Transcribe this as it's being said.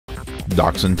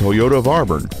Doxon Toyota of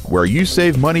Auburn, where you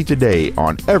save money today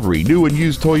on every new and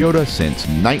used Toyota since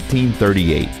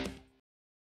 1938.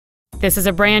 This is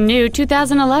a brand new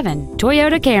 2011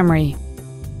 Toyota Camry.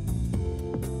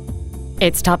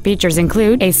 Its top features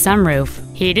include a sunroof,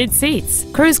 heated seats,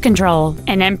 cruise control,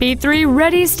 an MP3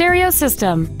 ready stereo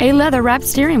system, a leather-wrapped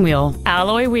steering wheel,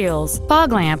 alloy wheels,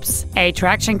 fog lamps, a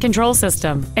traction control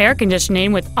system, air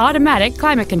conditioning with automatic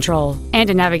climate control, and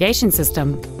a navigation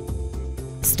system.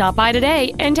 Stop by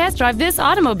today and test drive this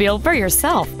automobile for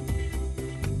yourself.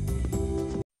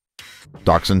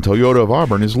 Doxon Toyota of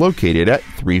Auburn is located at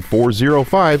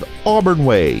 3405 Auburn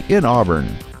Way in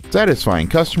Auburn, satisfying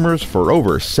customers for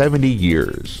over 70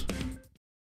 years.